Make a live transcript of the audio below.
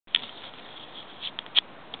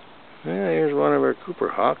Well, here's one of our Cooper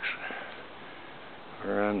hawks.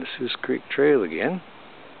 We're on the Soos Creek Trail again.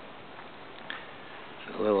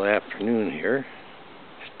 It's a little afternoon here,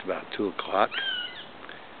 just about 2 o'clock.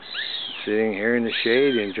 Sitting here in the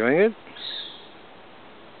shade, enjoying it.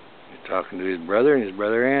 He's talking to his brother, and his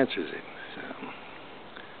brother answers him.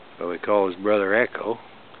 So we call his brother Echo.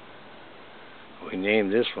 We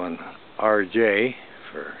named this one RJ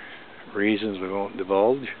for reasons we won't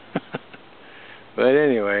divulge. But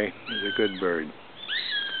anyway, he's a good bird.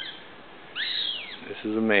 This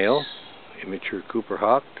is a male, immature Cooper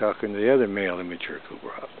hawk, talking to the other male immature Cooper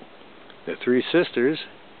hawk. The 3 sisters,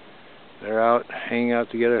 they're out hanging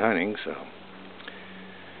out together hunting, so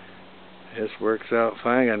this works out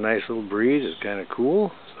fine. Got a nice little breeze. It's kind of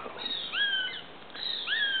cool.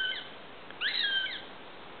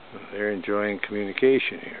 So they're enjoying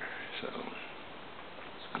communication here. So,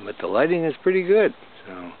 but the lighting is pretty good.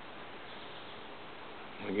 So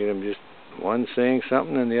we get them just one saying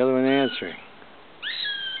something and the other one answering.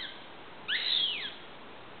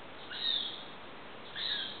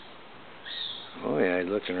 Oh yeah, he's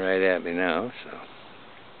looking right at me now, so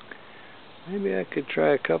maybe I could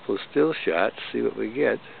try a couple of still shots, see what we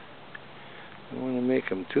get. I don't want to make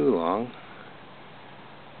them too long.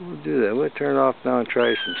 We'll do that. We'll turn it off now and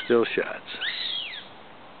try some still shots.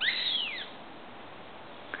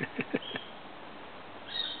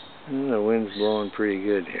 The wind's blowing pretty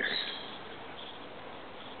good here.